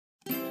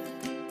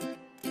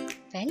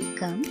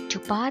Welcome to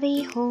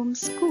Pare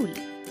Homeschool.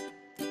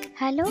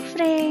 Hello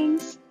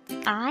friends,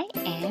 I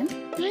am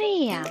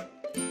Rhea.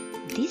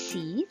 This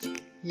is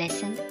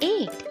lesson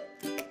 8.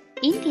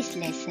 In this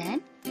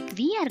lesson,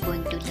 we are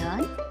going to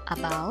learn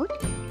about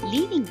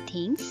living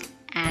things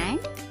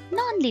and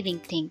non-living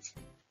things.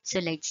 So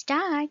let's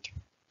start.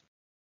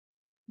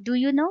 Do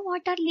you know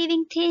what are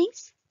living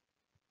things?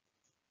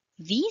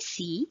 We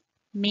see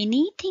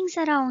many things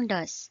around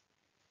us.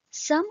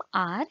 Some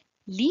are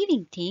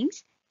living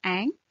things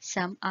and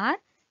some are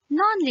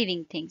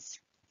non-living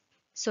things.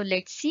 So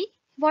let's see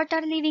what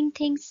are living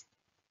things.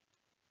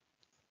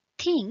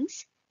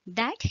 Things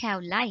that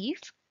have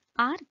life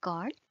are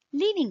called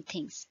living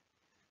things.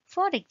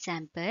 For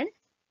example,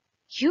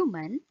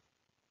 human,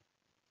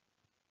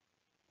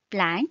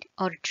 plant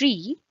or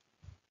tree,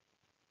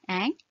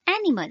 and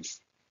animals.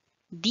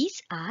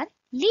 These are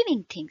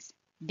living things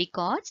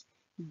because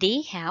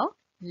they have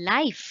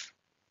life.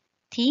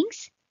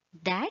 Things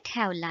that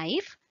have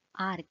life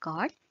are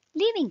called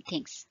living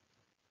things.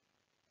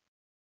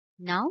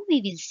 Now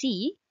we will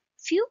see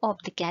few of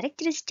the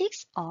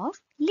characteristics of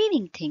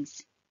living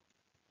things.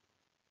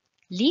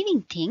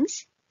 Living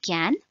things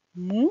can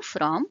move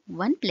from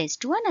one place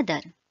to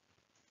another.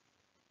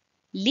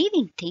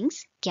 Living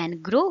things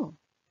can grow.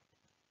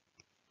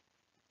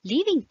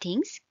 Living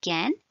things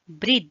can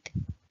breathe.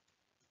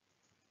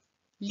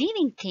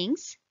 Living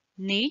things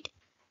need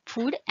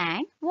food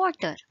and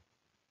water.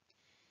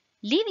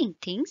 Living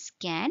things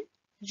can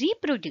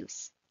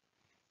reproduce.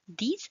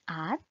 These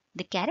are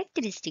the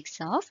characteristics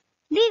of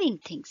living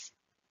things.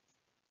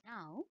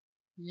 Now,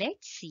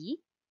 let's see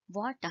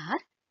what are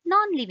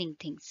non-living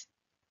things.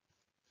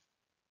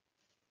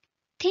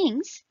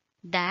 Things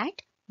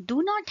that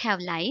do not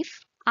have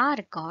life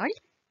are called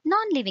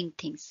non-living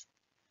things.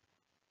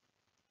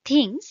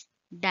 Things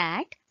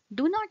that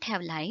do not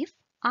have life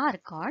are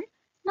called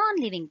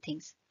non-living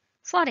things.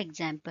 For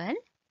example,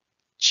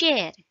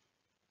 chair,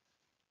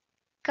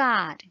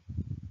 car,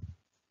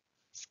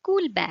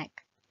 school bag.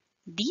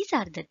 These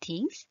are the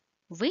things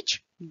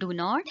which do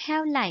not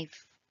have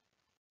life.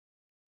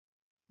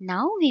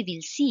 Now we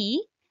will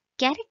see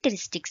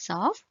characteristics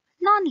of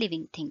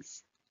non-living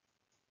things.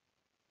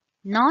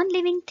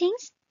 Non-living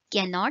things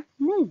cannot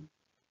move.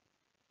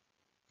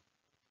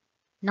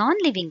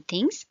 Non-living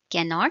things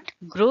cannot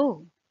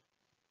grow.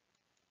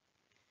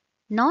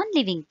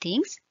 Non-living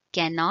things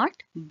cannot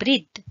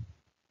breathe.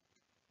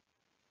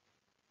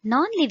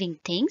 Non-living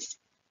things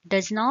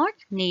does not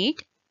need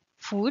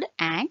food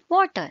and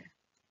water.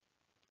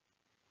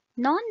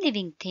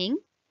 Non-living thing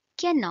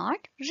cannot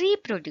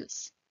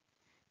reproduce.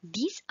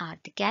 These are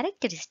the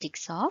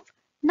characteristics of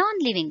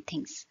non-living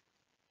things.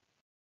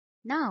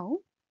 Now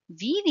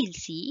we will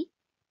see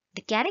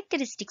the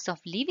characteristics of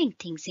living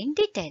things in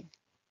detail.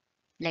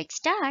 Let's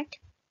start.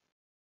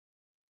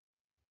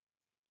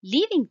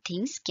 Living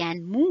things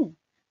can move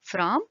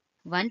from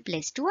one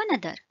place to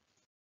another.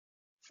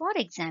 For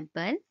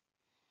example,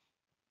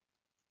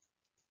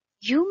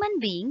 human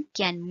being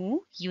can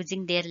move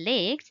using their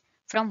legs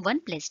from one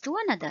place to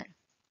another.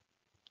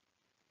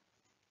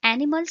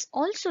 Animals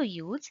also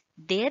use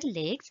their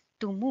legs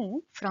to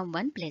move from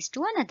one place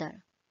to another.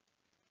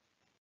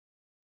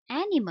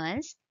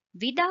 Animals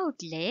without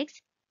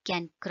legs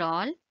can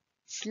crawl,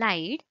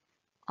 slide,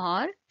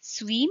 or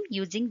swim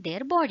using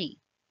their body.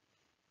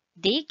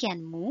 They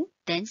can move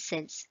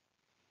themselves.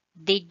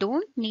 They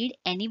don't need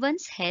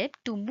anyone's help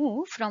to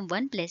move from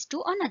one place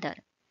to another.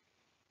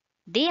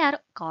 They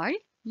are called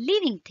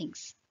living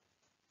things.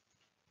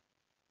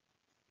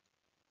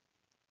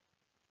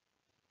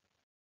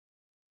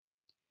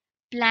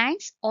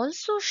 Plants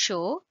also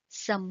show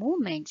some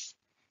movements,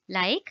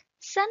 like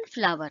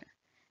sunflower.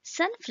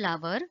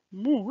 Sunflower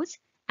moves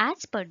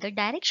as per the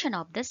direction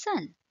of the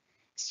sun.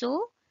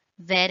 So,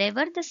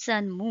 wherever the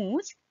sun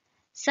moves,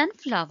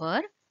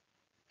 sunflower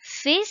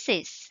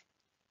faces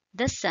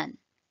the sun.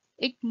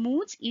 It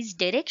moves its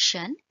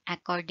direction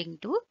according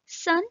to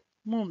sun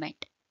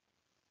movement.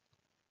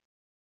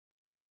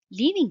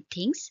 Living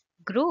things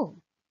grow.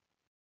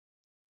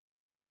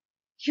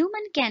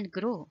 Human can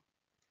grow.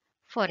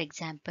 For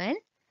example,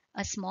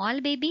 a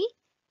small baby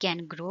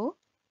can grow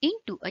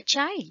into a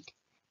child,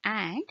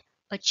 and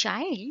a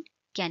child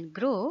can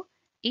grow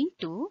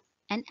into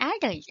an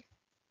adult.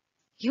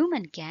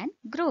 Human can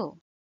grow.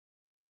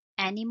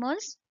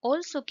 Animals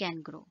also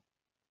can grow.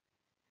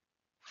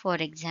 For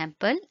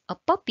example, a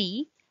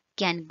puppy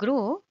can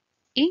grow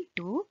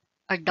into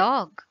a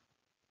dog.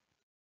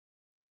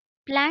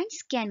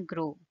 Plants can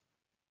grow.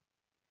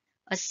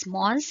 A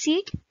small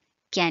seed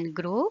can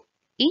grow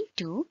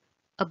into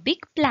a big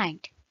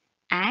plant,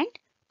 and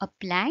a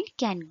plant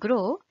can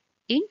grow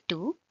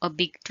into a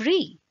big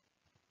tree.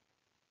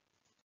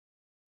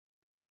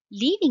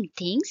 Living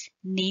things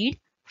need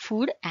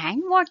food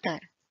and water.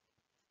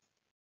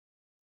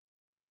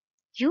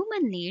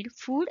 Humans need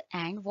food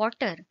and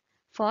water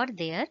for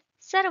their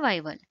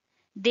survival.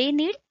 They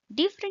need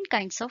different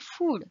kinds of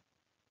food.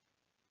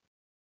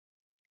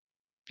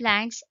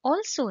 Plants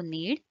also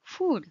need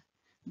food,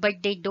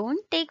 but they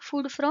don't take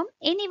food from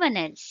anyone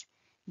else.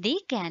 They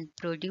can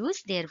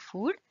produce their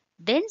food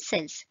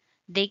themselves.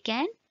 They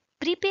can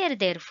prepare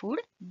their food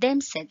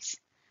themselves.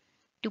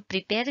 To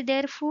prepare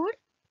their food,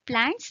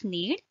 plants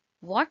need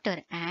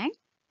water and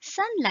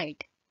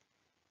sunlight.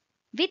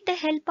 With the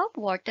help of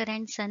water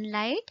and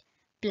sunlight,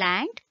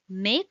 plants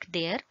make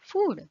their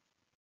food.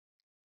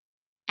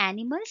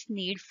 Animals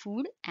need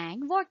food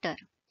and water.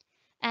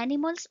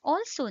 Animals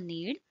also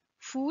need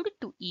food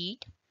to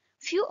eat.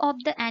 Few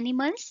of the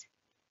animals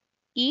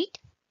eat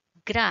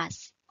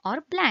grass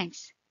or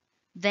plants,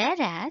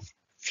 whereas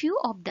few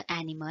of the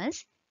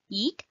animals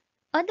eat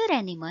other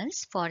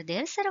animals for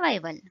their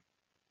survival.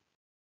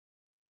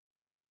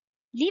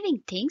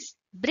 Living things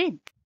breathe.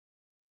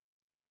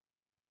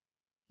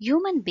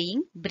 Human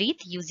beings breathe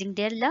using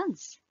their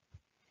lungs.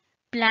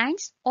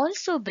 Plants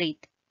also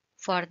breathe.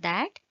 For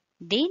that,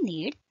 they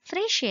need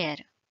fresh air.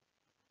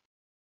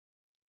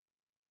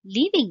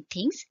 Living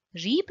things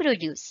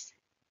reproduce.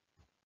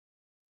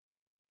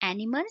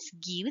 Animals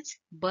gives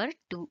birth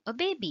to a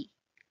baby.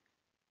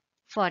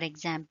 For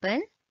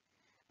example,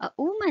 a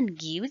woman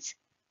gives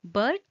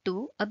birth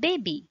to a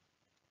baby.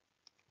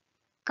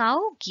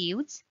 Cow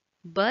gives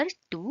birth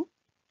to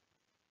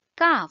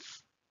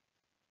calf.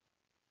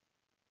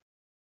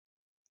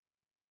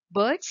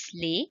 Birds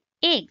lay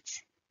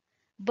eggs.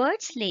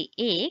 Birds lay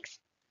eggs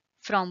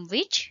from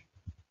which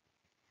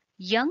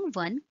young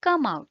one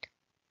come out,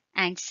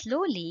 and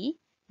slowly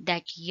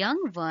that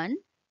young one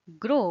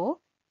grow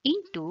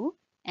into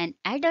an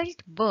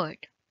adult bird.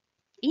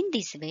 In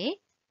this way,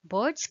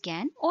 birds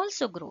can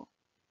also grow.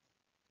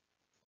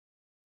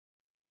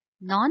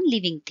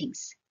 Non-living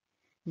things.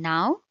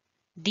 Now,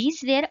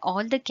 these were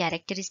all the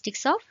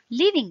characteristics of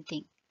living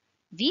thing.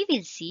 We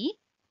will see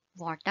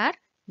what are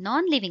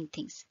non-living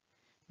things.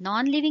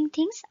 Non-living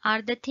things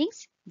are the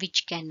things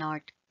which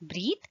cannot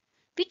breathe,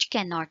 which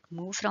cannot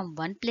move from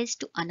one place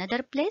to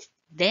another place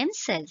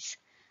themselves,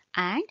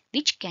 and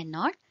which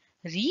cannot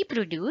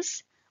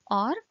reproduce,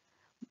 or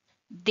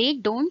they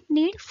don't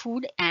need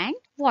food and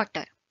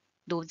water.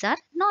 Those are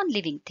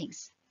non-living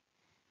things.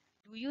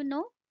 Do you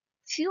know?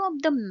 Few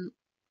of the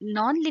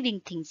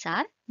non-living things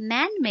are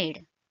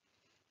man-made.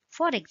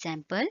 For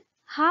example,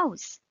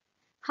 house.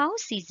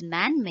 House is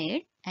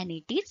man-made and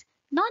it is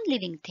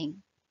non-living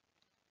thing.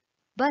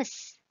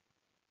 Bus.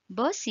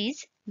 Bus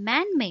is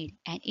man-made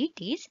and it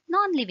is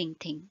non-living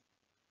thing.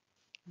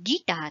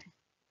 Guitar,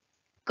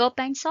 cup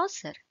and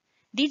saucer.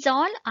 These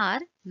all are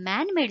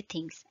man-made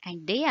things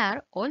and they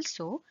are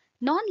also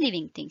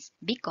non-living things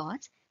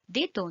because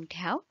they don't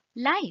have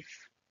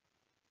life.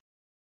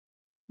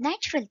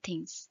 Natural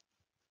things.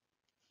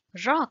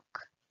 Rock.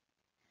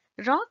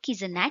 Rock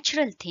is a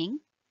natural thing.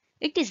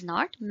 It is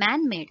not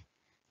man-made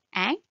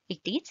and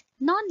it is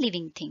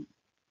non-living thing.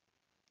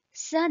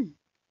 Sun.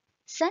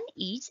 Sun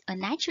is a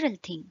natural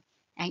thing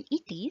and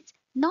it is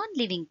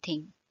non-living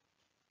thing.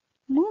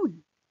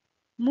 Moon.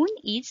 Moon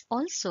is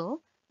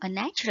also a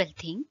natural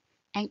thing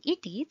and it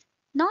is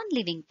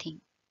non-living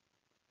thing.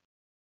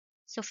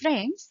 So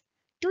friends,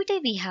 today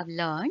we have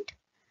learned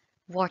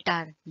what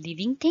are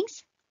living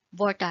things,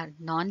 what are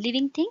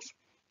non-living things,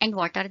 and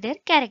what are their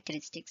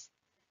characteristics.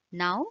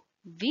 Now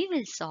we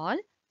will solve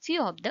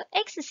few of the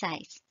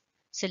exercise.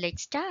 So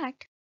let's start.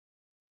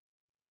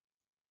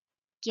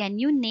 Can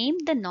you name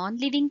the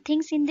non-living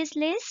things in this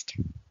list?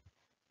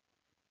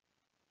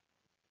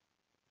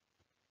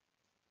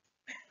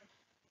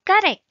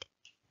 Correct.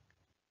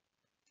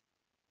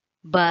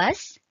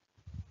 Bus,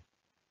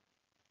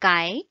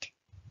 kite,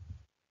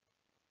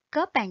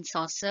 cup and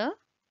saucer,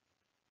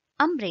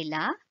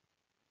 umbrella,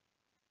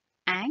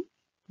 and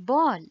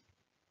ball.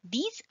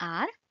 These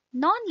are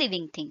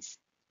non-living things.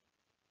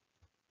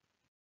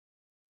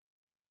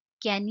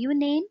 Can you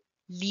name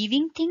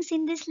living things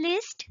in this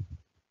list?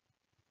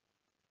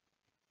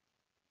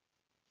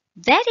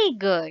 Very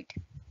good.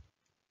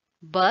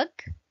 Bug,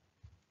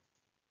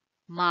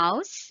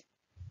 mouse,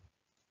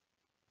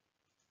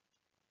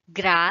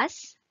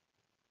 grass,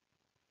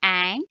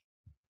 and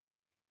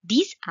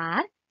these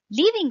are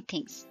living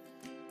things.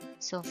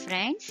 So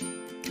friends,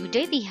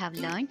 today we have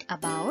learned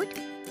about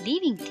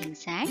living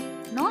things and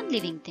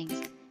non-living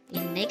things.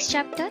 In next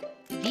chapter,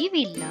 we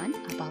will learn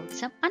about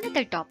some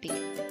another topic.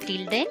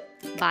 Till then,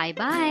 bye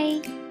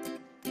bye.